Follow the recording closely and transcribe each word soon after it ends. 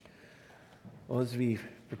Well, as we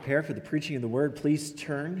prepare for the preaching of the word, please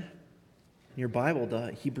turn in your Bible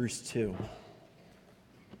to Hebrews 2.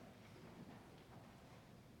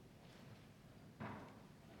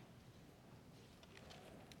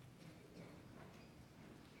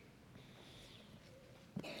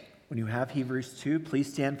 When you have Hebrews 2,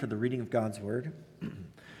 please stand for the reading of God's word. The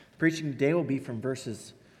preaching today will be from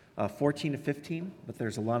verses 14 to 15, but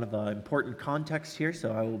there's a lot of important context here,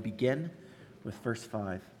 so I will begin with verse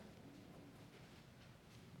 5.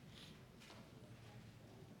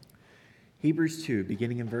 Hebrews 2,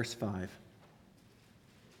 beginning in verse 5.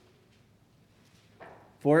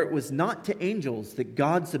 For it was not to angels that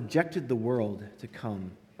God subjected the world to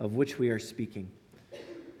come, of which we are speaking.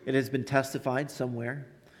 It has been testified somewhere,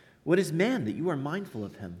 what is man that you are mindful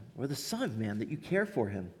of him, or the Son of Man that you care for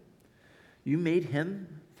him? You made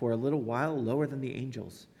him for a little while lower than the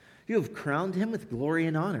angels. You have crowned him with glory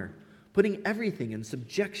and honor, putting everything in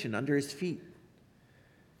subjection under his feet.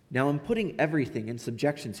 Now in putting everything in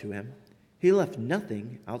subjection to him, he left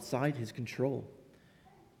nothing outside his control.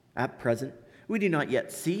 At present, we do not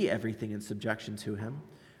yet see everything in subjection to him,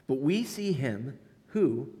 but we see him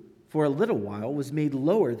who, for a little while, was made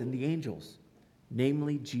lower than the angels,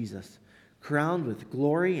 namely Jesus, crowned with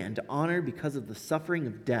glory and honor because of the suffering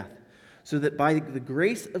of death, so that by the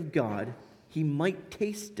grace of God he might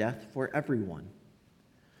taste death for everyone.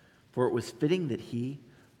 For it was fitting that he,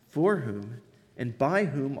 for whom and by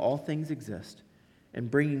whom all things exist, and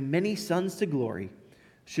bringing many sons to glory,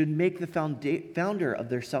 should make the founder of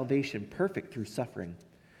their salvation perfect through suffering.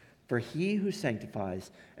 For he who sanctifies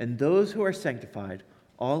and those who are sanctified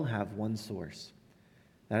all have one source.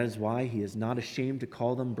 That is why he is not ashamed to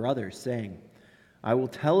call them brothers, saying, I will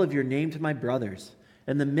tell of your name to my brothers.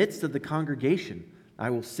 In the midst of the congregation, I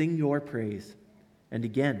will sing your praise. And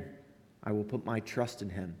again, I will put my trust in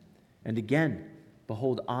him. And again,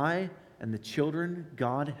 behold, I and the children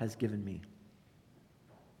God has given me.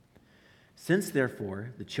 Since,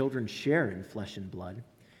 therefore, the children share in flesh and blood,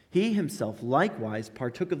 he himself likewise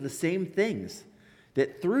partook of the same things,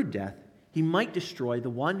 that through death he might destroy the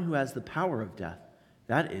one who has the power of death,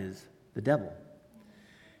 that is, the devil,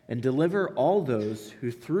 and deliver all those who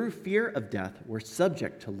through fear of death were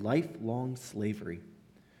subject to lifelong slavery.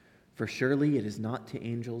 For surely it is not to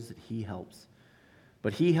angels that he helps,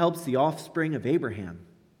 but he helps the offspring of Abraham.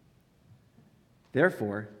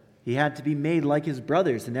 Therefore, he had to be made like his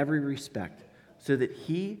brothers in every respect, so that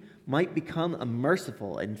he might become a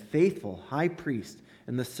merciful and faithful high priest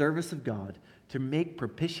in the service of God to make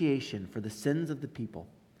propitiation for the sins of the people.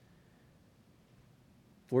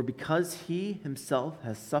 For because he himself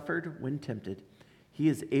has suffered when tempted, he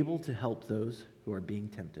is able to help those who are being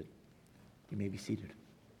tempted. You may be seated.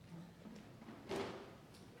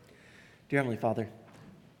 Dear Heavenly Father,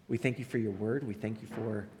 we thank you for your word. We thank you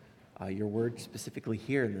for your word specifically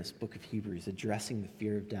here in this book of Hebrews, addressing the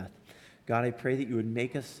fear of death. God, I pray that you would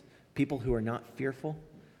make us people who are not fearful,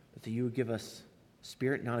 but that you would give us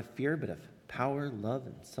spirit not of fear, but of power, love,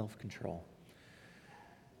 and self-control.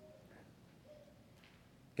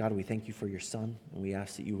 God, we thank you for your Son, and we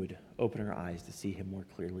ask that you would open our eyes to see him more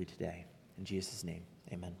clearly today. In Jesus' name,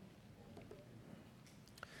 amen.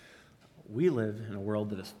 We live in a world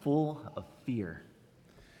that is full of fear.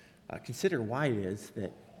 Consider why it is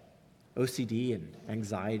that OCD and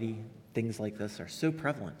anxiety, things like this, are so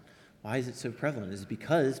prevalent. Why is it so prevalent? It's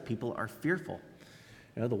because people are fearful.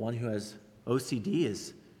 You know, the one who has OCD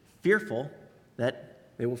is fearful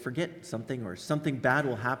that they will forget something or something bad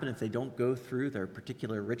will happen if they don't go through their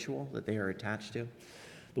particular ritual that they are attached to.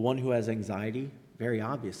 The one who has anxiety, very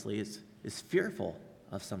obviously, is fearful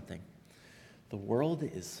of something. The world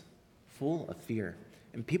is full of fear,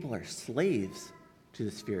 and people are slaves to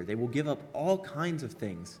this fear. They will give up all kinds of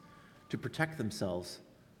things to protect themselves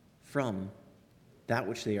from that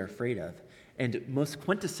which they are afraid of. And most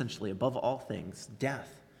quintessentially, above all things, death,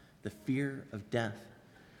 the fear of death.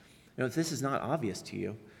 You know, if this is not obvious to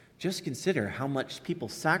you, just consider how much people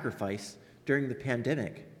sacrifice during the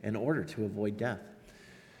pandemic in order to avoid death.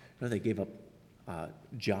 You know, they gave up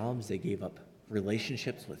jobs, they gave up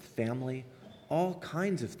relationships with family, all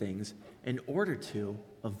kinds of things in order to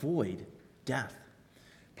avoid death.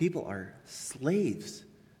 People are slaves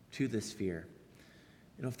to this fear.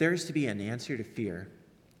 You know, if there is to be an answer to fear,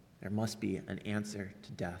 there must be an answer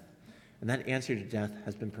to death. And that answer to death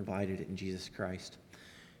has been provided in Jesus Christ.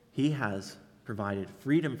 He has provided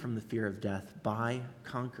freedom from the fear of death by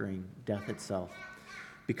conquering death itself.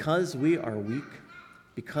 Because we are weak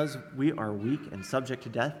and subject to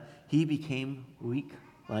death, he became weak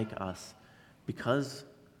like us. Because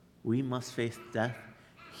we must face death,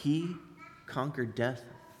 he conquered death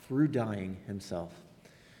through dying himself.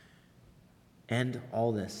 And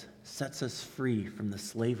all this sets us free from the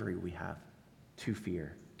slavery we have to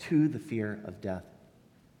fear, to the fear of death.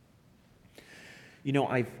 You know,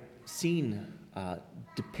 I've seen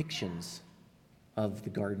depictions of the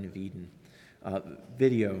Garden of Eden,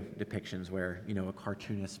 video depictions where, you know, a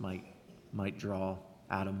cartoonist might draw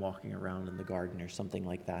Adam walking around in the garden or something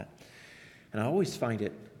like that. And I always find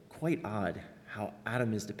it quite odd how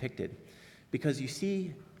Adam is depicted, because you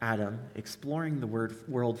see Adam exploring the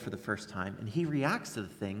world for the first time, and he reacts to the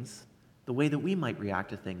things the way that we might react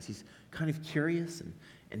to things. He's kind of curious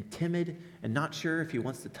and timid and not sure if he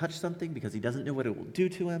wants to touch something because he doesn't know what it will do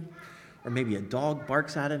to him. Or maybe a dog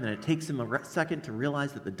barks at him and it takes him a second to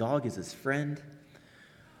realize that the dog is his friend.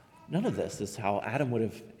 None of this is how Adam would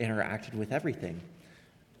have interacted with everything.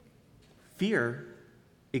 Fear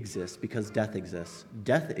exists because death exists.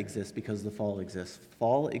 Death exists because the fall exists.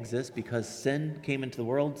 Fall exists because sin came into the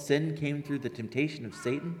world. Sin came through the temptation of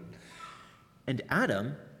Satan. And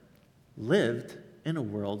Adam lived in a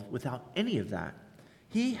world without any of that.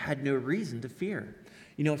 He had no reason to fear.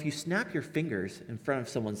 You know, if you snap your fingers in front of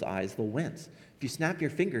someone's eyes, they'll wince. If you snap your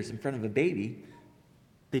fingers in front of a baby,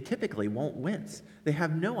 they typically won't wince. They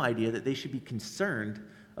have no idea that they should be concerned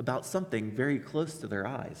about something very close to their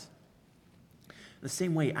eyes. The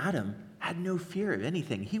same way Adam had no fear of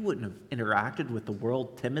anything. He wouldn't have interacted with the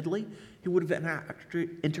world timidly. He would have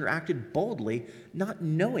interacted boldly, not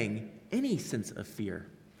knowing any sense of fear.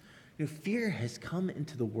 You know, fear has come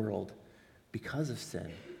into the world because of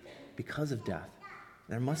sin, because of death.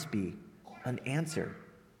 There must be an answer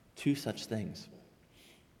to such things.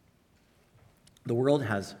 The world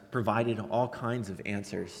has provided all kinds of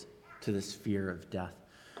answers to this fear of death.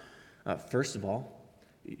 First of all,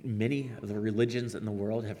 many of the religions in the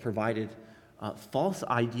world have provided false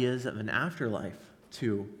ideas of an afterlife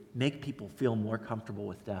to make people feel more comfortable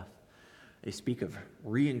with death. They speak of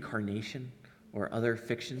reincarnation or other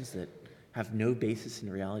fictions that have no basis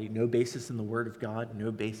in reality, no basis in the Word of God,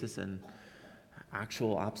 no basis in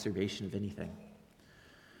actual observation of anything.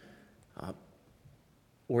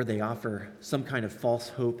 Or they offer some kind of false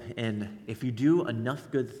hope, and if you do enough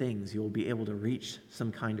good things, you will be able to reach some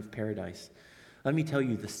kind of paradise. Let me tell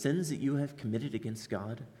you, the sins that you have committed against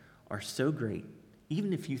God are so great,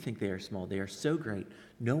 even if you think they are small, they are so great,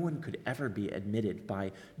 no one could ever be admitted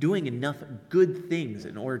by doing enough good things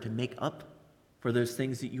in order to make up for those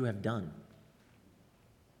things that you have done.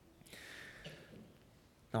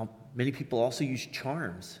 Now, many people also use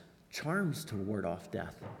charms to ward off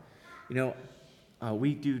death. You know,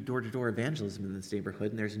 we do door-to-door evangelism in this neighborhood,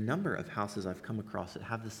 and there's a number of houses I've come across that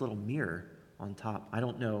have this little mirror on top. I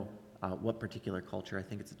don't know what particular culture. I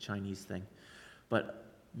think it's a Chinese thing. But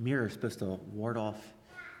mirror is supposed to ward off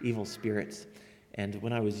evil spirits. And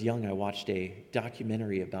when I was young, I watched a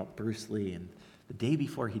documentary about Bruce Lee, and the day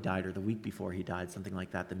before he died, or the week before he died, something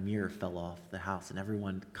like that, the mirror fell off the house, and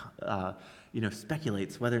everyone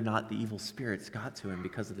speculates whether or not the evil spirits got to him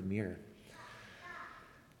because of the mirror.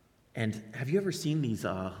 And have you ever seen these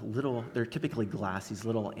they're typically glass, these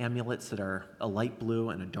little amulets that are a light blue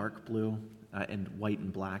and a dark blue, and white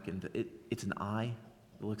and black, and it's an eye.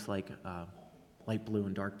 It looks like light blue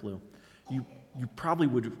and dark blue. You probably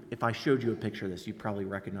would, if I showed you a picture of this, you'd probably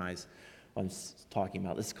recognize what I'm talking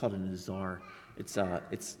about. This is called a nazar. It's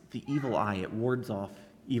the evil eye. It wards off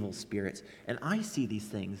evil spirits. And I see these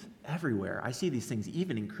things everywhere. I see these things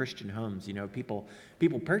even in Christian homes. You know, people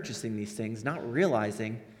purchasing these things,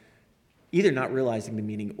 either not realizing the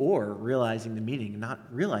meaning or realizing the meaning, not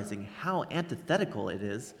realizing how antithetical it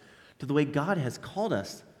is to the way God has called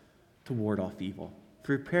us to ward off evil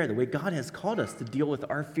through prayer, the way God has called us to deal with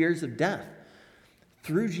our fears of death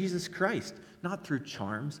through Jesus Christ, not through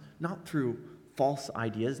charms, not through false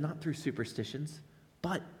ideas, not through superstitions,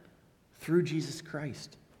 but through Jesus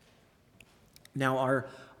Christ. Now, our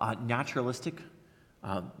naturalistic,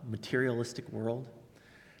 materialistic world,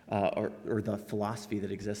 or the philosophy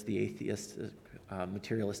that exists, the atheist,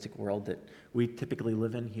 materialistic world that we typically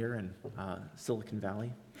live in here in Silicon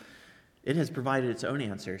Valley, it has provided its own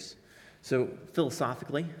answers. So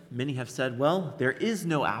philosophically, many have said, well, there is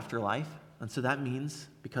no afterlife, and so that means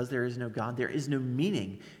because there is no God, there is no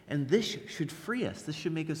meaning, and this should free us. This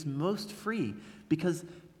should make us most free because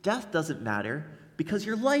death doesn't matter, because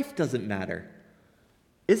your life doesn't matter.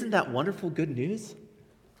 Isn't that wonderful good news?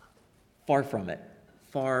 Far from it.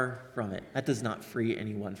 Far from it. That does not free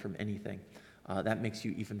anyone from anything. That makes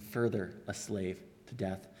you even further a slave to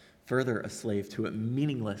death, further a slave to a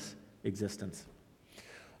meaningless existence.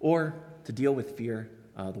 Or to deal with fear,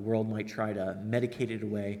 the world might try to medicate it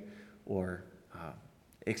away or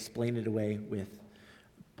explain it away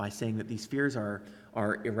by saying that these fears are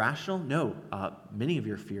irrational. No, many of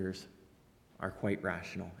your fears are quite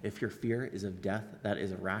rational. If your fear is of death, that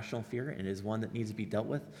is a rational fear and is one that needs to be dealt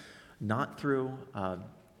with, not through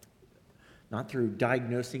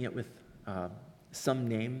diagnosing it with some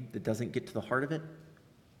name that doesn't get to the heart of it,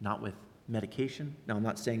 not with medication. Now, I'm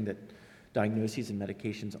not saying that diagnoses and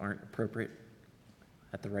medications aren't appropriate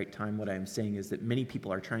at the right time. What I am saying is that many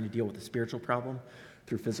people are trying to deal with a spiritual problem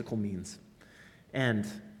through physical means. And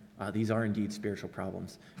these are indeed spiritual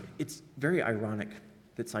problems. It's very ironic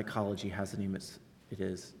that psychology has the name it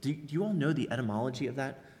is. Do you all know the etymology of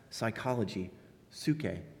that? Psychology,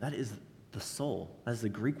 psyche, that is the soul. That is the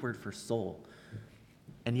Greek word for soul.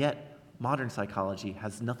 And yet, modern psychology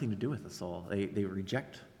has nothing to do with the soul. They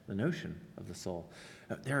reject the notion of the soul.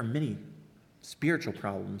 There are many spiritual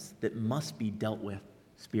problems that must be dealt with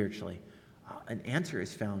spiritually. An answer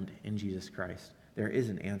is found in Jesus Christ. There is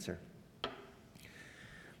an answer.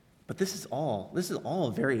 But this is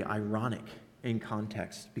all very ironic in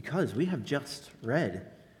context, because we have just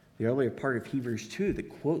read the earlier part of Hebrews 2 that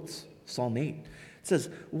quotes Psalm 8. It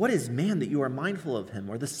says, "What is man that you are mindful of him,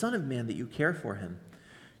 or the son of man that you care for him?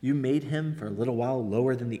 You made him for a little while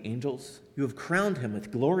lower than the angels. You have crowned him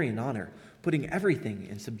with glory and honor, putting everything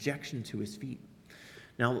in subjection to his feet."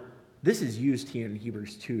 Now, this is used here in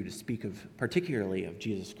Hebrews 2 to speak of particularly of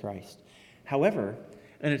Jesus Christ. However,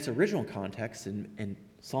 in its original context in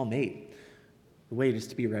Psalm 8, the way it is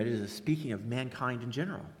to be read is speaking of mankind in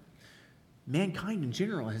general. Mankind in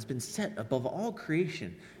general has been set above all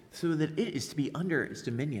creation so that it is to be under its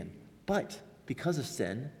dominion. But because of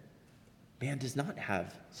sin, man does not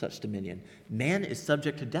have such dominion. Man is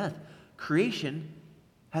subject to death. Creation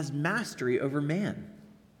has mastery over man.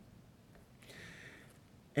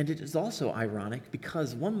 And it is also ironic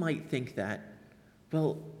because one might think that,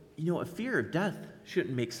 well, a fear of death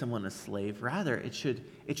shouldn't make someone a slave. Rather, it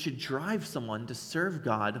should drive someone to serve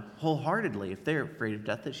God wholeheartedly. If they're afraid of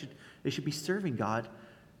death, they should be serving God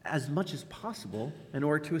as much as possible in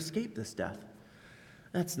order to escape this death.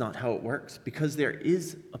 That's not how it works, because there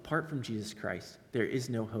is, apart from Jesus Christ, there is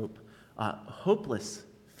no hope. Hopeless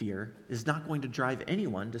fear is not going to drive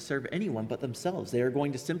anyone to serve anyone but themselves. They are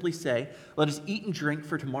going to simply say, "Let us eat and drink,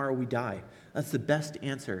 for tomorrow we die." That's the best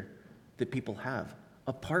answer that people have,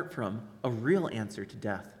 apart from a real answer to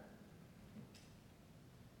death.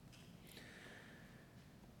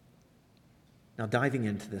 Now, diving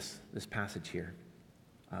into this passage here,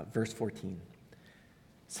 verse 14.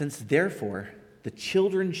 "Since therefore the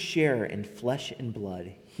children share in flesh and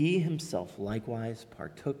blood, he himself likewise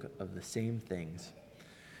partook of the same things."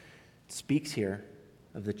 It speaks here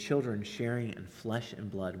of the children sharing in flesh and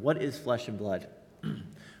blood. What is flesh and blood?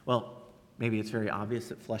 Well, maybe it's very obvious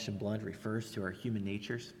that flesh and blood refers to our human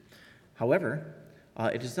natures. However,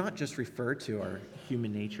 it does not just refer to our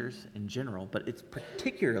human natures in general, but it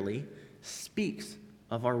particularly speaks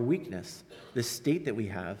of our weakness, the state that we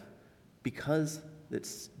have because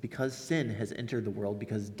sin has entered the world,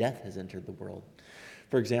 because death has entered the world.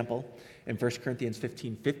 For example, in 1 Corinthians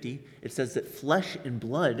 15:50, it says that flesh and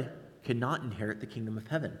blood cannot inherit the kingdom of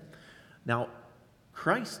heaven. Now,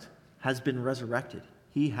 Christ has been resurrected.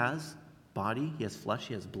 He has body, he has flesh,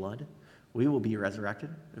 he has blood. We will be resurrected.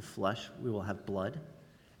 In flesh, we will have blood,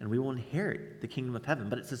 and we will inherit the kingdom of heaven.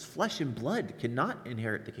 But it says flesh and blood cannot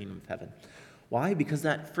inherit the kingdom of heaven. Why? Because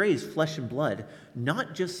that phrase, flesh and blood,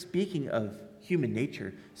 not just speaking of human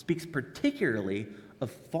nature, speaks particularly of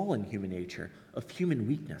fallen human nature, of human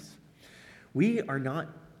weakness. We are not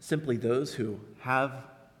simply those who have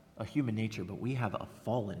a human nature, but we have a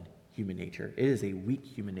fallen human nature. It is a weak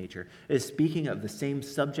human nature. It is speaking of the same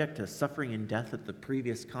subject to suffering and death that the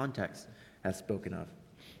previous context has spoken of.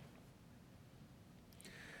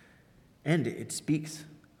 And it speaks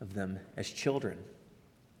of them as children.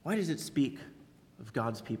 Why does it speak of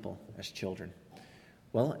God's people as children?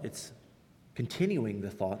 Well, it's continuing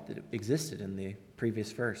the thought that existed in the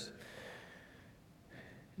previous verse.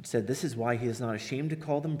 It said, "This is why he is not ashamed to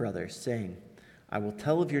call them brothers, saying, I will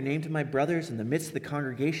tell of your name to my brothers. In the midst of the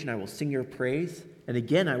congregation I will sing your praise. And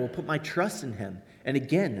again I will put my trust in him. And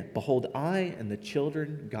again, behold, I and the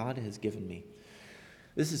children God has given me."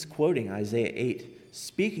 This is quoting Isaiah 8,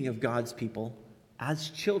 speaking of God's people as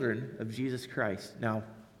children of Jesus Christ. Now,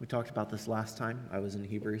 we talked about this last time I was in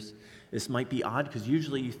Hebrews. This might be odd because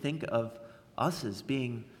usually you think of us as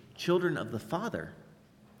being children of the Father.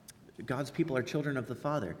 God's people are children of the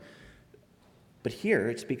Father. But here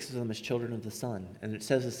it speaks of them as children of the Son. And it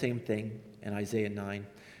says the same thing in Isaiah 9. It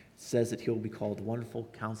says that he will be called Wonderful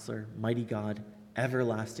Counselor, Mighty God,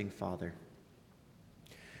 Everlasting Father.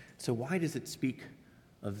 So why does it speak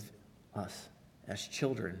of us as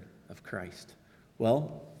children of Christ?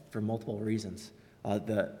 Well, for multiple reasons.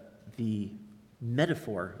 The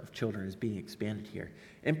metaphor of children is being expanded here,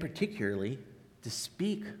 and particularly to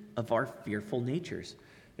speak of our fearful natures.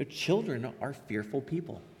 Children are fearful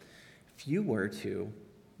people. If you were to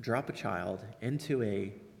drop a child into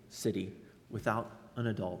a city without an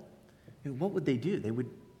adult, what would they do?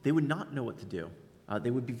 They would not know what to do. They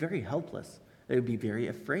would be very helpless. They would be very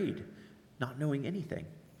afraid, not knowing anything.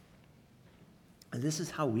 And this is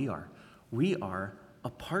how we are. We are,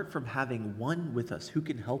 apart from having one with us who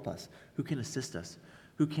can help us, who can assist us,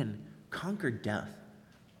 who can conquer death,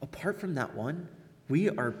 apart from that one, we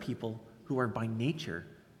are people who are by nature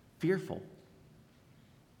fearful.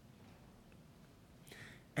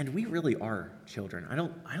 And we really are children. I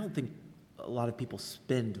don't think a lot of people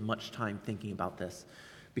spend much time thinking about this,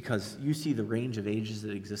 because you see the range of ages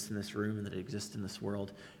that exist in this room and that exist in this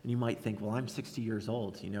world, and you might think, well, I'm 60 years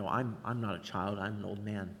old. I'm not a child. I'm an old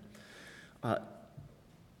man.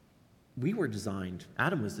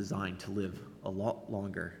 Adam was designed to live a lot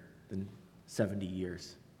longer than 70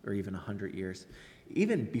 years or even 100 years.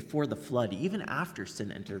 Even before the flood, even after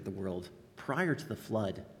sin entered the world, prior to the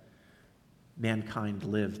flood, mankind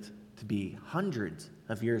lived to be hundreds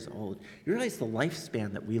of years old. You realize the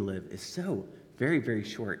lifespan that we live is so very, very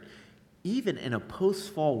short. Even in a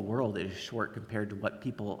post-fall world, it is short compared to what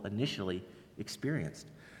people initially experienced.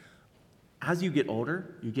 As you get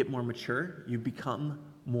older, you get more mature, you become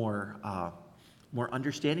more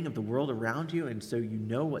understanding of the world around you, and so you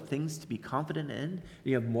know what things to be confident in, and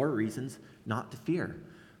you have more reasons not to fear.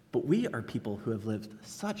 But we are people who have lived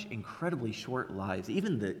such incredibly short lives.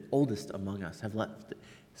 Even the oldest among us have lived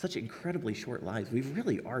such incredibly short lives. We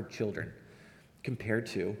really are children compared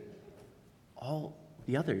to all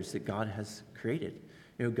the others that God has created.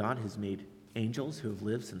 God has made angels who have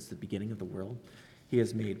lived since the beginning of the world. He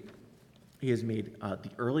has made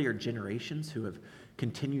the earlier generations who have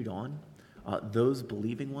continued on, those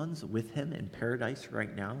believing ones with him in paradise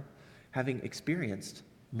right now, having experienced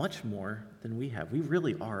much more than we have. We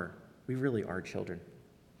really are children.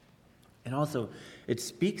 And also, it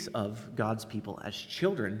speaks of God's people as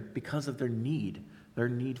children because of their need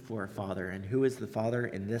for a father. And who is the father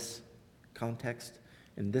in this context?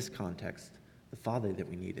 In this context, the father that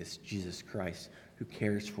we need is Jesus Christ, who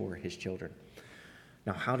cares for his children.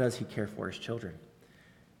 Now, how does he care for his children?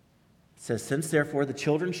 It says, since therefore the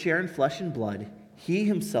children share in flesh and blood, he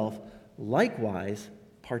himself likewise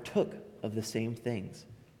partook of the same things.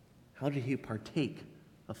 How did he partake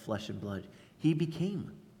of flesh and blood? He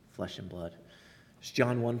became flesh and blood. As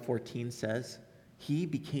John 1:14 says, he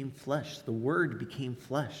became flesh. The Word became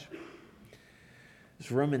flesh.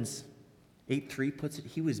 As Romans 8:3 puts it,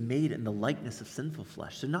 he was made in the likeness of sinful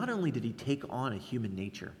flesh. So not only did he take on a human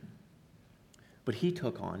nature, but he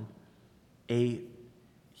took on a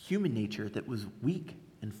human nature that was weak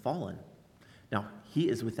and fallen. Now, he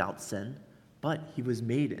is without sin, but he was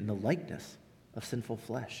made in the likeness of sinful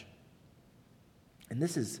flesh. And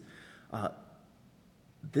this is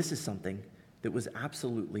something that was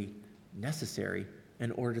absolutely necessary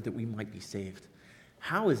in order that we might be saved.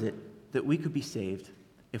 How is it that we could be saved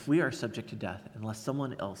if we are subject to death unless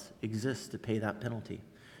someone else exists to pay that penalty?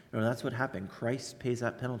 That's what happened. Christ pays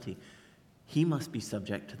that penalty. He must be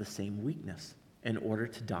subject to the same weakness in order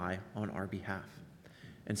to die on our behalf.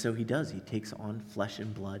 And so he does. He takes on flesh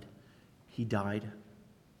and blood. He died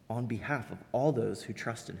on behalf of all those who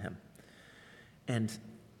trust in him. And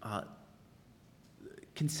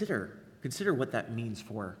consider what that means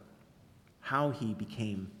for how he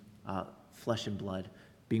became flesh and blood,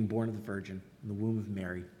 being born of the Virgin in the womb of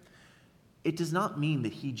Mary. It does not mean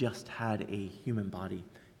that he just had a human body.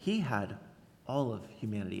 He had all of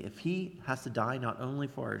humanity. If he has to die not only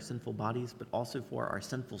for our sinful bodies, but also for our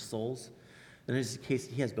sinful souls, then in this case,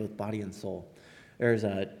 he has both body and soul. There's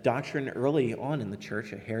a doctrine early on in the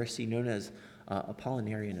church, a heresy known as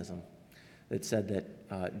Apollinarianism, that said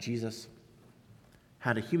that Jesus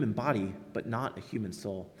had a human body, but not a human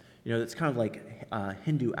soul. It's kind of like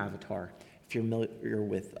Hindu avatar. If you're familiar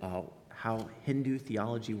with how Hindu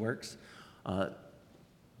theology works,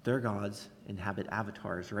 their gods inhabit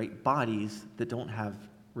avatars, right? Bodies that don't have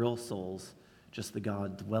real souls, just the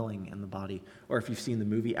god dwelling in the body. Or if you've seen the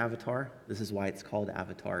movie Avatar, this is why it's called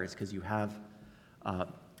Avatar, is because you have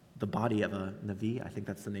the body of a Navi, I think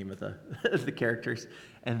that's the name of the characters,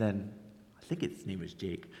 and then I think its name is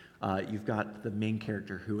Jake. You've got the main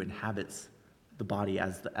character who inhabits the body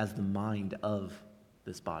as the mind of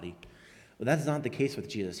this body. But that's not the case with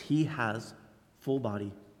Jesus. He has full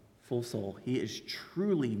body, full soul. He is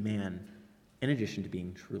truly man, in addition to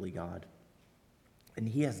being truly God. And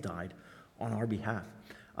he has died on our behalf.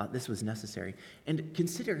 This was necessary. And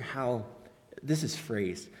consider how this is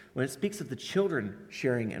phrased. When it speaks of the children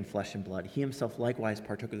sharing in flesh and blood, he himself likewise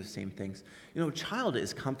partook of the same things. A child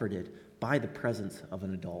is comforted by the presence of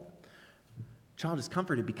an adult. A child is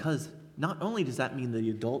comforted because not only does that mean the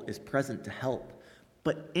adult is present to help,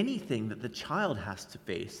 but anything that the child has to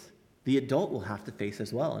face, the adult will have to face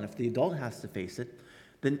as well. And if the adult has to face it,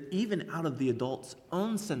 then even out of the adult's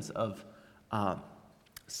own sense of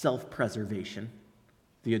self-preservation,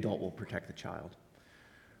 the adult will protect the child.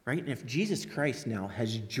 Right? And if Jesus Christ now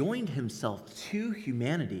has joined himself to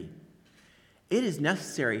humanity, it is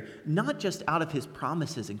necessary, not just out of his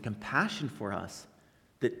promises and compassion for us,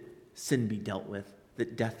 that sin be dealt with,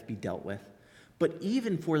 that death be dealt with, but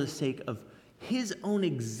even for the sake of his own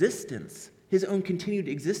existence, his own continued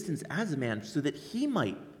existence as a man, so that he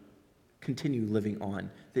might continue living on,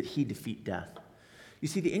 that he defeat death. You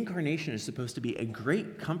see, the incarnation is supposed to be a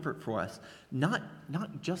great comfort for us, not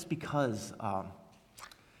just because,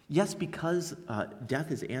 because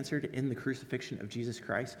death is answered in the crucifixion of Jesus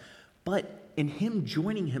Christ, but in him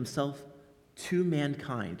joining himself to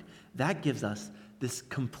mankind. That gives us this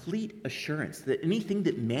complete assurance that anything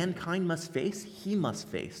that mankind must face, he must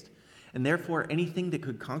face. And therefore, anything that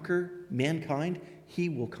could conquer mankind, he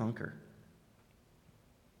will conquer.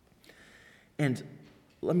 And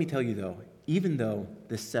let me tell you, though, even though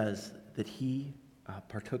this says that he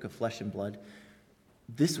partook of flesh and blood,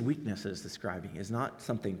 this weakness it's describing is not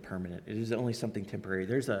something permanent. It is only something temporary.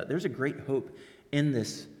 There's a great hope in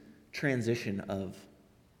this transition of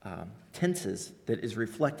tenses that is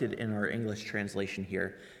reflected in our English translation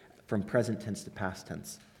here from present tense to past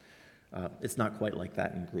tense. It's not quite like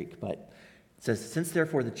that in Greek, but it says, since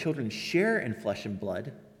therefore the children share in flesh and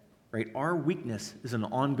blood, right, our weakness is an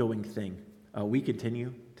ongoing thing. We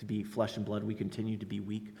continue to be flesh and blood. We continue to be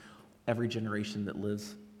weak. Every generation that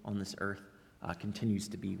lives on this earth continues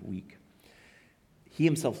to be weak. He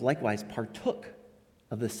himself likewise partook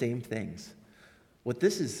of the same things. What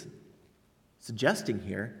this is suggesting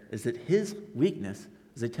here is that his weakness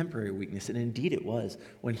is a temporary weakness, and indeed it was.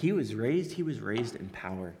 When he was raised in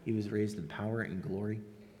power. He was raised in power and glory,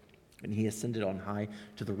 and he ascended on high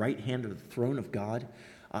to the right hand of the throne of God.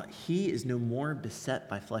 He is no more beset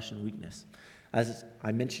by flesh and weakness. As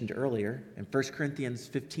I mentioned earlier, in 1 Corinthians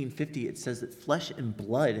 15:50, it says that flesh and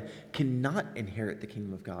blood cannot inherit the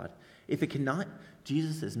kingdom of God. If it cannot,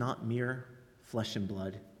 Jesus is not mere flesh and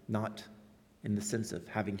blood, not in the sense of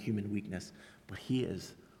having human weakness, but he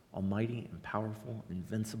is almighty and powerful,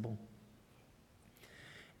 invincible.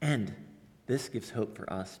 And this gives hope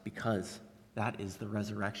for us because that is the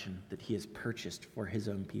resurrection that he has purchased for his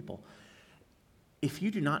own people. If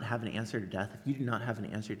you do not have an answer to death, if you do not have an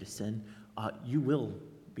answer to sin, you will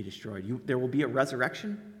be destroyed. There will be a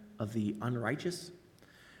resurrection of the unrighteous,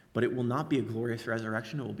 but it will not be a glorious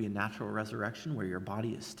resurrection. It will be a natural resurrection where your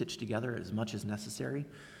body is stitched together as much as necessary,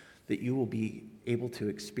 that you will be able to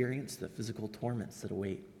experience the physical torments that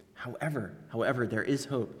await. However, there is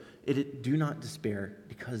hope. Do not despair,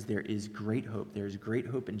 because there is great hope. There is great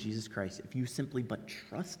hope in Jesus Christ. If you simply but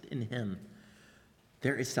trust in him,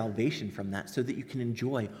 there is salvation from that, so that you can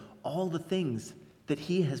enjoy all the things that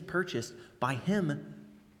he has purchased by him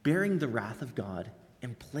bearing the wrath of God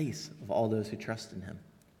in place of all those who trust in him.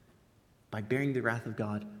 By bearing the wrath of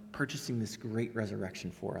God, purchasing this great resurrection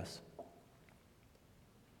for us.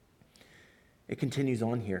 It continues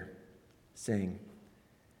on here, saying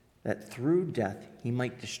that through death he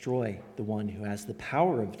might destroy the one who has the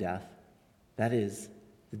power of death, that is,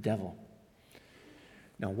 the devil.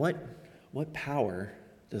 Now, what power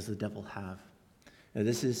does the devil have? Now,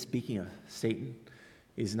 this is speaking of Satan.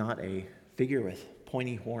 He's not a figure with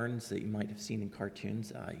pointy horns that you might have seen in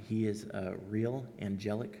cartoons. He is a real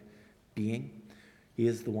angelic being. He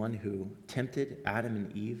is the one who tempted Adam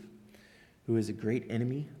and Eve, who is a great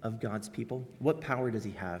enemy of God's people. What power does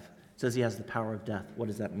he have? It says he has the power of death. What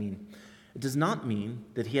does that mean? It does not mean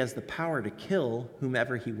that he has the power to kill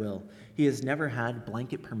whomever he will. He has never had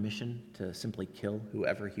blanket permission to simply kill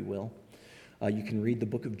whoever he will. You can read the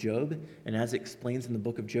book of Job, and as it explains in the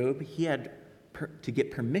book of Job, he had to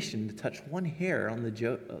get permission to touch one hair on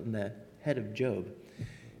the head of Job.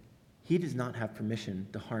 He does not have permission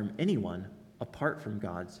to harm anyone apart from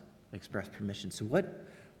God's express permission. So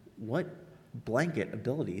what blanket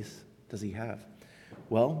abilities does he have?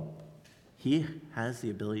 Well, he has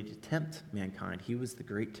the ability to tempt mankind. He was the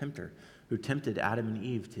great tempter who tempted Adam and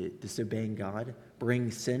Eve to disobeying God, bring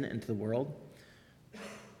sin into the world.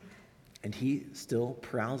 And he still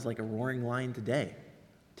prowls like a roaring lion today,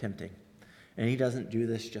 tempting. And he doesn't do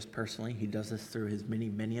this just personally. He does this through his many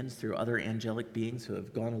minions, through other angelic beings who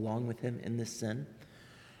have gone along with him in this sin.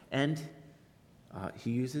 And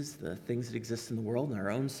He uses the things that exist in the world and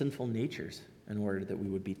our own sinful natures in order that we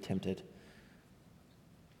would be tempted.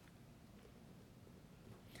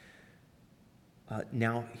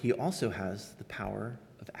 Now, he also has the power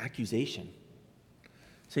of accusation.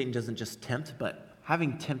 Satan doesn't just tempt, but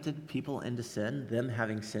having tempted people into sin, them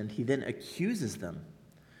having sinned, he then accuses them.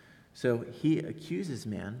 So he accuses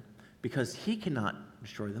man because he cannot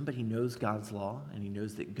destroy them, but he knows God's law, and he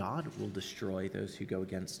knows that God will destroy those who go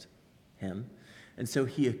against him. And so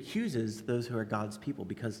he accuses those who are God's people,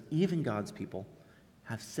 because even God's people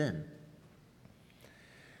have sin.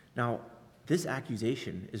 Now, this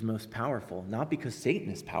accusation is most powerful, not because Satan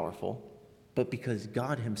is powerful, but because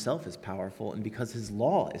God himself is powerful and because his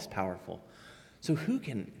law is powerful. So who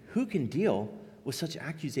can deal with such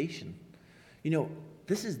accusation? You know,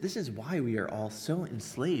 this is why we are all so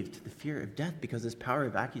enslaved to the fear of death, because this power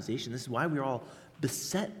of accusation. This is why we're all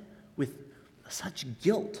beset with such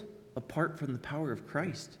guilt apart from the power of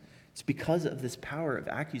Christ. It's because of this power of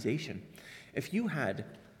accusation. If you had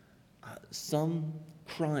some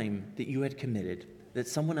crime that you had committed that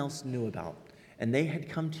someone else knew about, and they had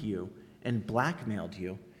come to you and blackmailed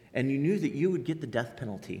you, and you knew that you would get the death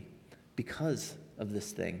penalty because of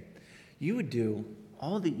this thing, you would do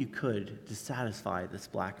all that you could to satisfy this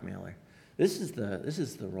blackmailer. This is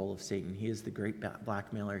the role of Satan. He is the great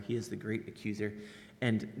blackmailer. He is the great accuser.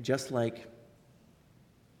 And just like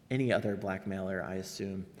any other blackmailer, I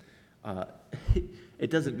assume, it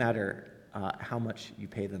doesn't matter how much you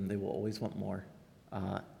pay them. They will always want more.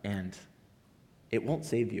 And it won't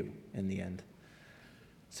save you in the end.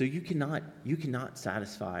 So you cannot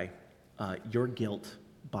satisfy your guilt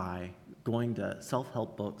by going to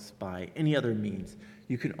self-help books, by any other means.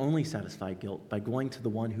 You can only satisfy guilt by going to the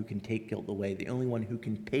one who can take guilt away, the only one who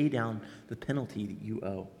can pay down the penalty that you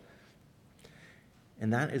owe.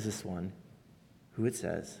 And that is this one who, it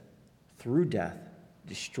says, through death,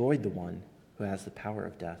 destroyed the one who has the power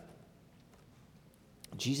of death.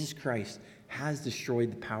 Jesus Christ has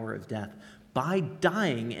destroyed the power of death. By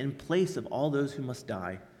dying in place of all those who must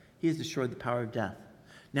die, he has destroyed the power of death.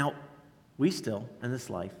 Now, we still, in this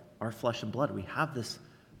life, are flesh and blood. We have this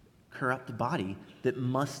corrupt body that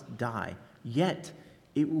must die. Yet,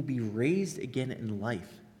 it will be raised again in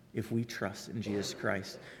life if we trust in Jesus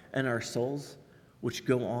Christ. And our souls, which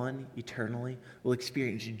go on eternally, will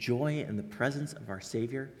experience joy in the presence of our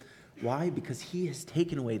Savior. Why? Because he has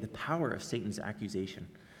taken away the power of Satan's accusation.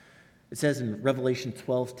 It says in Revelation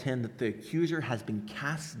 12:10 that the accuser has been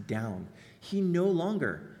cast down. He no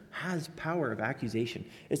longer has power of accusation.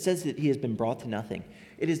 It says that he has been brought to nothing.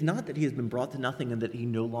 It is not that he has been brought to nothing and that he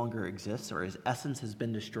no longer exists or his essence has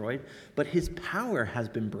been destroyed, but his power has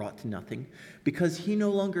been brought to nothing because he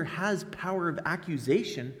no longer has power of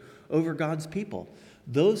accusation over God's people.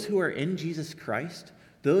 Those who are in Jesus Christ,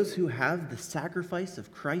 those who have the sacrifice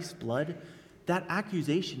of Christ's blood, that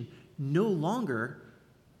accusation no longer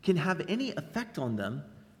can have any effect on them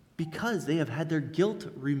because they have had their guilt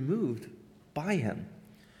removed by him.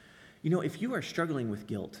 You know, if you are struggling with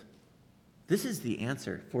guilt, this is the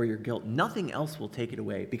answer for your guilt. Nothing else will take it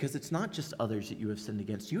away because it's not just others that you have sinned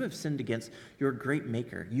against. You have sinned against your great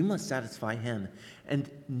maker. You must satisfy him, and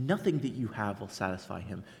nothing that you have will satisfy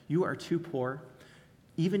him. You are too poor.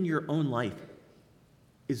 Even your own life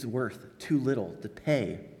is worth too little to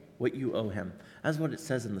pay what you owe him. That's what it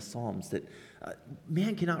says in the Psalms, that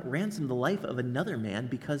man cannot ransom the life of another man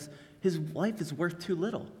because his life is worth too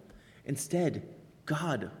little. Instead,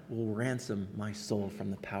 God will ransom my soul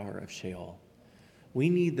from the power of Sheol. We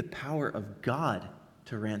need the power of God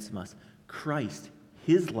to ransom us. Christ,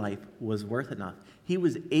 his life was worth enough. He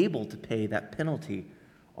was able to pay that penalty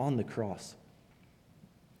on the cross.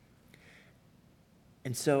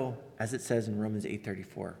 And so, as it says in Romans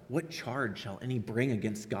 8:34, what charge shall any bring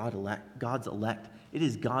against God's elect? It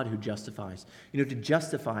is God who justifies. You know, to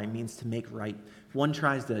justify means to make right. If one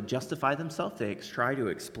tries to justify themselves, they try to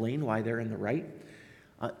explain why they're in the right.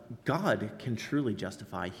 God can truly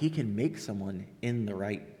justify. He can make someone in the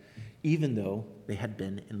right, even though they had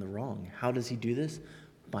been in the wrong. How does he do this?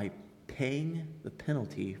 By paying the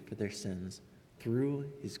penalty for their sins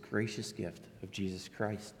through his gracious gift of Jesus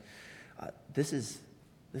Christ. This is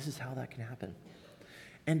how that can happen.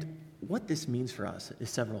 And what this means for us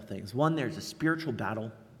is several things. One, there's a spiritual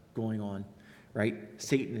battle going on, right?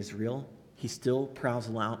 Satan is real. He still prowls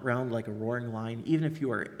around like a roaring lion. Even if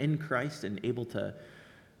you are in Christ and able to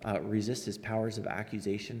resist his powers of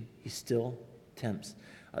accusation, he still tempts.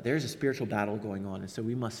 There's a spiritual battle going on, and so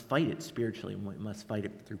we must fight it spiritually, and we must fight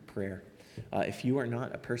it through prayer. If you are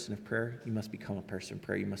not a person of prayer, you must become a person of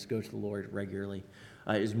prayer. You must go to the Lord regularly.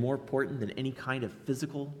 It is more important than any kind of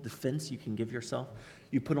physical defense you can give yourself.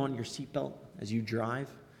 You put on your seatbelt as you drive,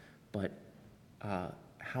 but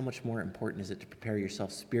how much more important is it to prepare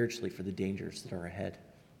yourself spiritually for the dangers that are ahead?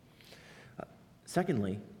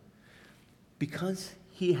 Secondly, because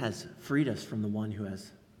he has freed us from the one who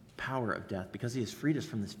has power of death, because he has freed us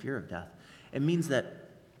from this fear of death, it means that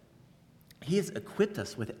he has equipped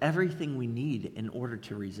us with everything we need in order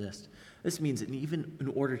to resist. This means that even in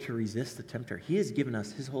order to resist the tempter, he has given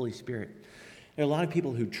us his Holy Spirit. There are a lot of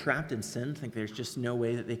people who, trapped in sin, think there's just no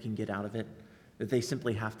way that they can get out of it, that they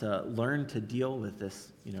simply have to learn to deal with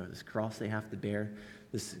this, this cross they have to bear,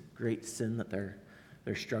 this great sin that they're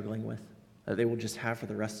struggling with, that they will just have for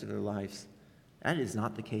the rest of their lives. That is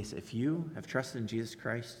not the case. If you have trusted in Jesus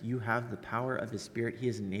Christ, you have the power of his Spirit. He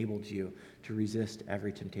has enabled you to resist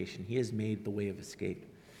every temptation. He has made the way of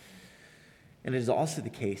escape. And it is also the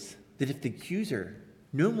case that if the accuser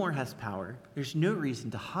no more has power, there's no reason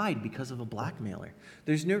to hide because of a blackmailer.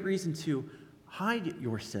 There's no reason to hide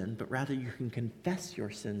your sin, but rather you can confess your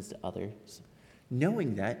sins to others,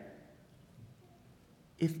 knowing that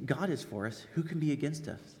if God is for us, who can be against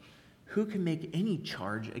us? Who can make any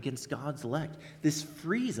charge against God's elect? This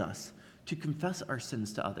frees us to confess our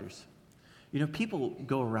sins to others. People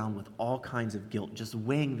go around with all kinds of guilt, just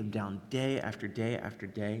weighing them down day after day after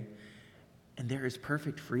day. And there is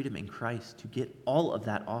perfect freedom in Christ to get all of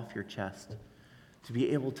that off your chest, to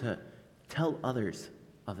be able to tell others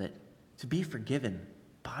of it, to be forgiven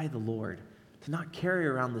by the Lord, to not carry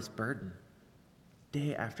around this burden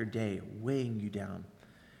day after day, weighing you down.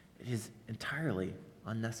 It is entirely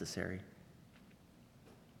unnecessary.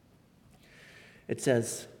 It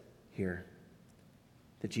says here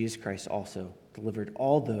that Jesus Christ also delivered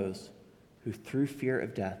all those who through fear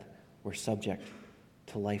of death were subject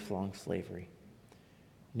to lifelong slavery.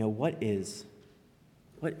 What is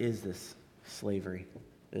this slavery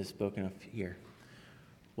that is spoken of here?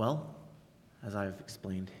 Well, as I've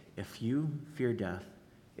explained, if you fear death,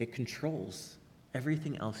 it controls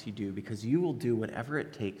everything else you do because you will do whatever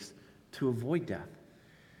it takes to avoid death.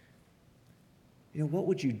 What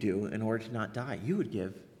would you do in order to not die? You would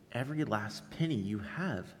give every last penny you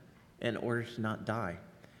have in order to not die.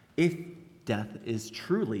 If death is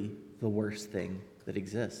truly the worst thing that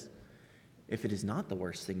exists. If it is not the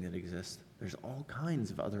worst thing that exists, there's all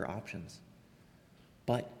kinds of other options.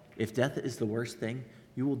 But if death is the worst thing,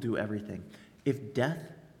 you will do everything. If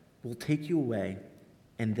death will take you away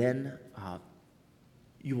and then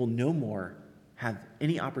you will no more have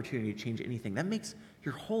any opportunity to change anything, that makes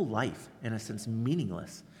your whole life, in a sense,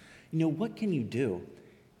 meaningless. What can you do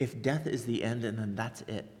if death is the end and then that's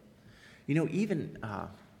it? Even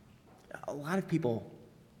a lot of people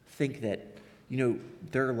think that,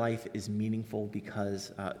 their life is meaningful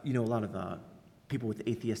because, a lot of people with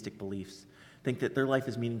atheistic beliefs think that their life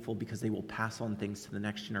is meaningful because they will pass on things to the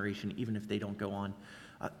next generation, even if they don't go on.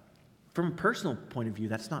 From a personal point of view,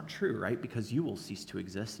 that's not true, right? Because you will cease to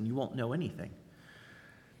exist and you won't know anything.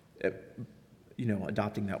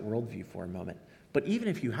 Adopting that worldview for a moment. But even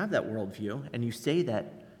if you have that worldview and you say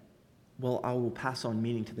that, well, I will pass on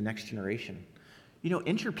meaning to the next generation.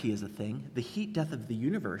 Entropy is a thing. The heat death of the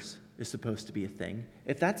universe is supposed to be a thing.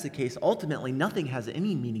 If that's the case, ultimately nothing has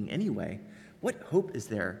any meaning anyway. What hope is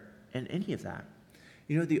there in any of that?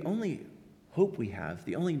 The only hope we have,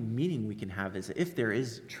 the only meaning we can have is if there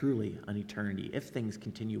is truly an eternity, if things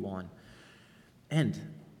continue on. And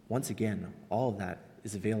once again, all of that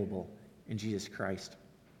is available in Jesus Christ.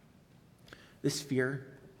 This fear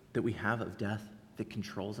that we have of death that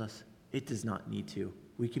controls us, it does not need to.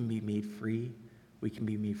 We can be made free. We can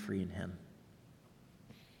be made free in him.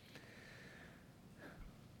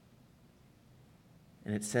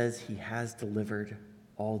 And it says he has delivered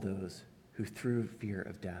all those who through fear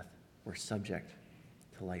of death were subject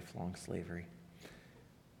to lifelong slavery.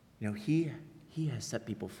 He has set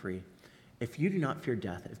people free. If you do not fear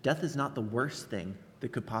death, if death is not the worst thing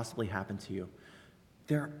that could possibly happen to you,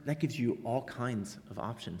 that gives you all kinds of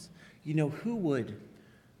options. Who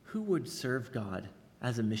would serve God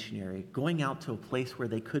as a missionary, going out to a place where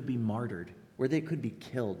they could be martyred, where they could be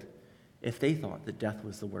killed, if they thought that death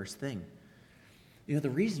was the worst thing? The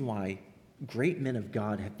reason why great men of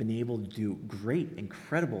God have been able to do great,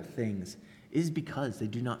 incredible things is because they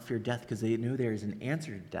do not fear death, because they know there is an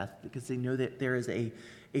answer to death, because they know that there is a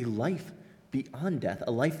life beyond death,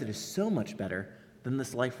 a life that is so much better than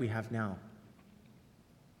this life we have now.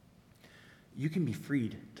 You can be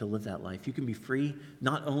freed to live that life. You can be free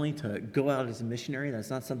not only to go out as a missionary. That's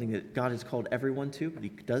not something that God has called everyone to, but he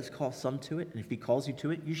does call some to it. And if he calls you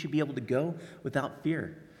to it, you should be able to go without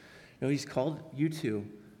fear. No, he's called you to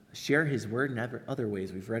share his word in other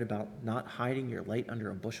ways. We've read about not hiding your light under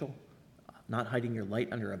a bushel, not hiding your light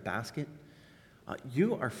under a basket.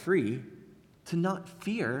 You are free to not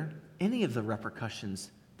fear any of the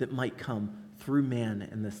repercussions that might come through man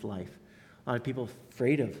in this life. A lot of people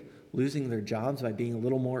afraid of losing their jobs by being a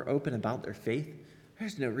little more open about their faith.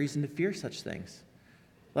 There's no reason to fear such things.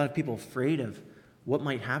 A lot of people afraid of what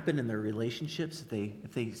might happen in their relationships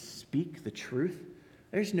if they speak the truth.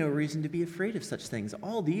 There's no reason to be afraid of such things.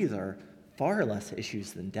 All these are far less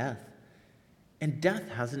issues than death. And death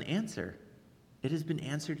has an answer. It has been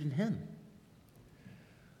answered in him.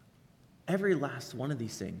 Every last one of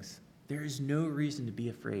these things, there is no reason to be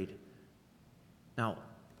afraid. Now,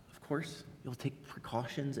 of course, you'll take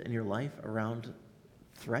precautions in your life around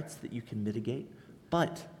threats that you can mitigate,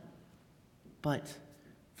 but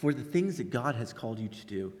for the things that God has called you to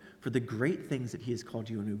do, for the great things that he has called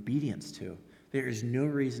you in obedience to, there is no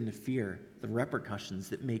reason to fear the repercussions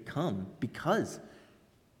that may come, because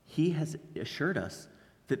he has assured us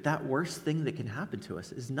that that worst thing that can happen to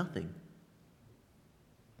us is nothing.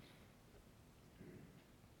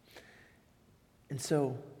 And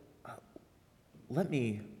so, let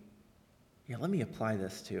me apply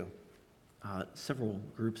this to several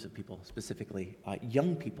groups of people, specifically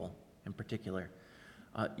young people in particular.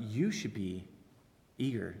 You should be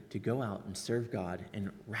eager to go out and serve God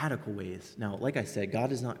in radical ways. Now, like I said, God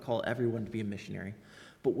does not call everyone to be a missionary,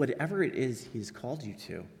 but whatever it is he's called you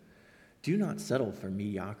to, do not settle for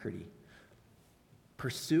mediocrity.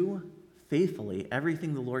 Pursue faithfully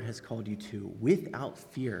everything the Lord has called you to without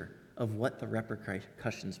fear of what the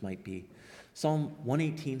repercussions might be. Psalm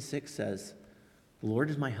 118:6 says, "The Lord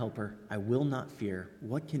is my helper, I will not fear.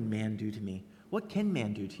 What can man do to me?" What can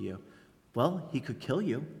man do to you? Well, he could kill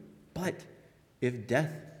you, but if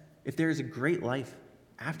there is a great life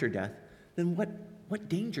after death, then what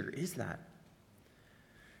danger is that?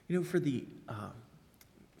 You know, for the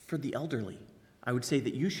elderly, I would say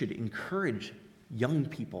that you should encourage young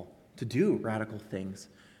people to do radical things,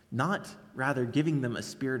 not rather giving them a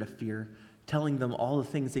spirit of fear, telling them all the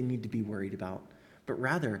things they need to be worried about, but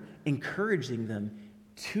rather encouraging them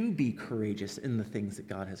to be courageous in the things that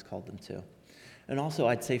God has called them to. And also,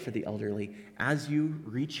 I'd say for the elderly, as you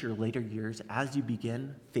reach your later years, as you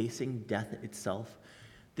begin facing death itself,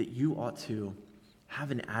 that you ought to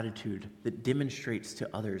have an attitude that demonstrates to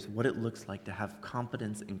others what it looks like to have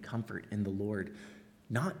confidence and comfort in the Lord,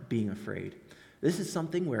 not being afraid. This is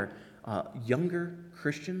something where younger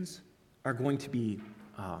Christians are going to be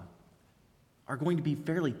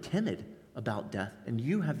fairly timid about death, and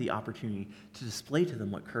you have the opportunity to display to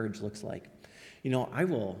them what courage looks like. You know, I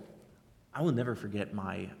will never forget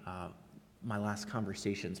my last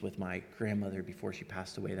conversations with my grandmother before she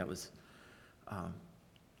passed away. That was,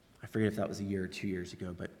 I forget if that was a year or 2 years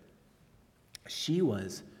ago, but she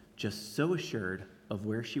was just so assured of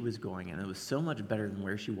where she was going, and it was so much better than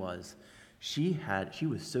where she was. She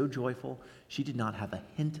was so joyful. She did not have a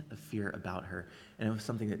hint of fear about her, and it was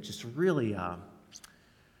something that just really, I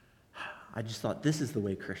just thought, this is the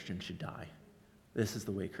way Christians should die. This is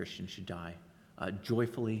the way Christians should die.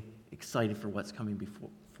 Joyfully, excited for what's coming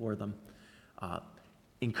before them,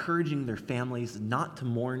 encouraging their families not to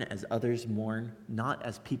mourn as others mourn, not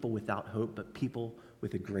as people without hope, but people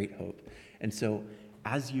with a great hope. And so,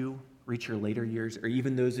 as you reach your later years, or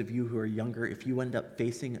even those of you who are younger, if you end up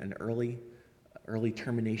facing an early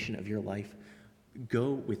termination of your life,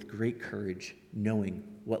 go with great courage, knowing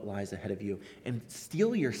what lies ahead of you, and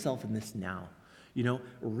steel yourself in this now. You know,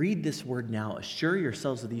 read this word now. Assure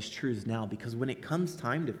yourselves of these truths now, because when it comes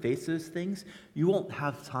time to face those things, you won't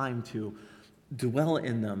have time to dwell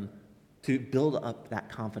in them to build up that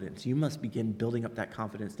confidence. You must begin building up that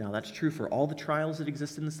confidence now. That's true for all the trials that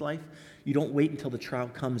exist in this life. You don't wait until the trial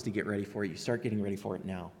comes to get ready for it. You start getting ready for it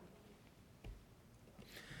now.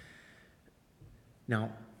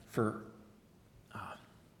 Now, there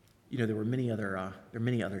are many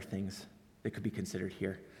other things that could be considered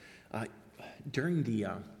here.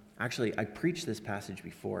 Actually, I preached this passage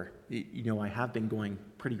before. I have been going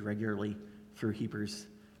pretty regularly through Hebrews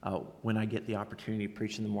when I get the opportunity to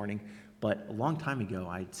preach in the morning. But a long time ago,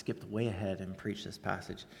 I skipped way ahead and preached this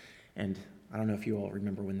passage. And I don't know if you all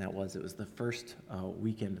remember when that was. It was the first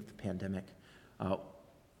weekend of the pandemic.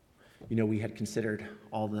 We had considered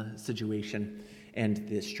all the situation, and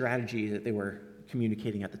the strategy that they were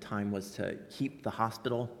communicating at the time was to keep the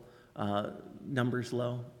hospital numbers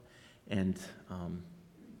low. And,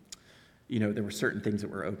 there were certain things that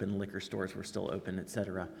were open, liquor stores were still open,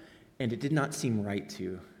 etc. And it did not seem right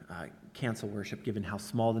to cancel worship given how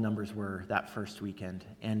small the numbers were that first weekend,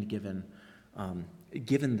 and given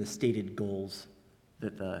the stated goals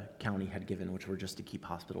that the county had given, which were just to keep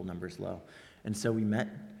hospital numbers low. And so we met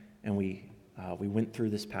and we went through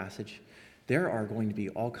this passage. There are going to be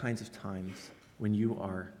all kinds of times when you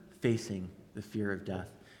are facing the fear of death,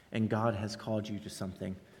 and God has called you to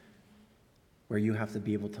something where you have to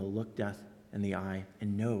be able to look death in the eye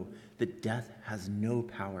and know that death has no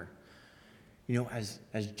power. You know, as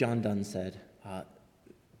John Donne said,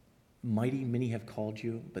 mighty many have called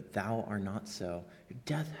you, but thou art not so.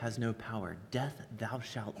 Death has no power. Death, thou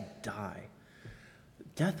shalt die.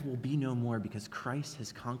 Death will be no more because Christ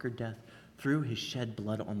has conquered death through his shed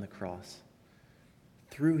blood on the cross,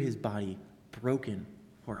 through his body broken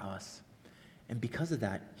for us. And because of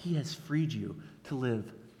that, he has freed you to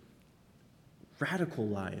live radical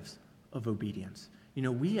lives of obedience. You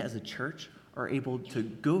know, we as a church are able to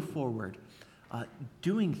go forward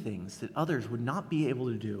doing things that others would not be able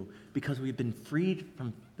to do because we've been freed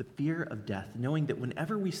from the fear of death, knowing that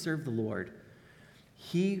whenever we serve the Lord,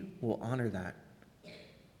 he will honor that.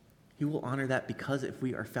 He will honor that because if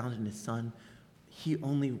we are found in his Son, he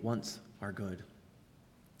only wants our good.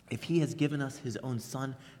 If he has given us his own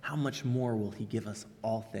Son, how much more will he give us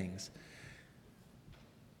all things?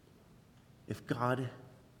 If God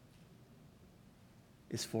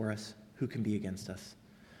is for us, who can be against us?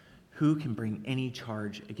 Who can bring any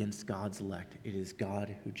charge against God's elect? It is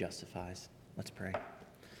God who justifies. Let's pray.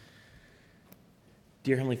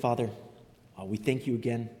 Dear Heavenly Father, we thank you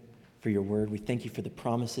again for your word. We thank you for the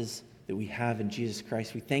promises that we have in Jesus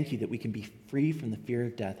Christ. We thank you that we can be free from the fear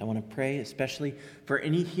of death. I want to pray especially for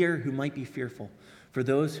any here who might be fearful, for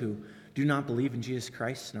those who do not believe in Jesus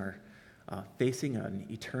Christ and are facing an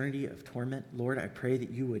eternity of torment. Lord, I pray that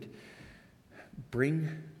you would bring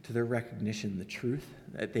to their recognition the truth,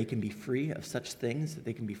 that they can be free of such things, that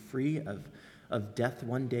they can be free of death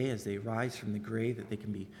one day as they rise from the grave, that they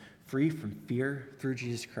can be free from fear through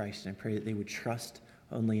Jesus Christ. And I pray that they would trust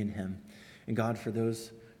only in him. And God, for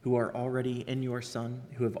those who are already in your Son,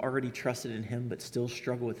 who have already trusted in him but still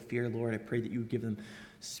struggle with fear, Lord, I pray that you would give them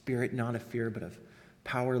spirit not of fear but of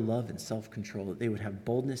power, love, and self-control, that they would have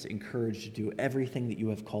boldness and courage to do everything that you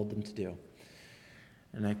have called them to do.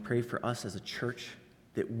 And I pray for us as a church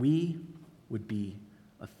that we would be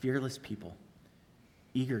a fearless people,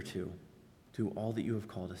 eager to do all that you have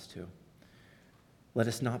called us to. Let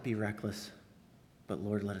us not be reckless, but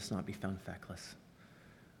Lord, let us not be found feckless.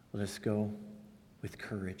 Let us go with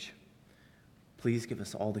courage. Please give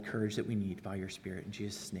us all the courage that we need by your Spirit. In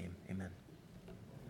Jesus' name, amen.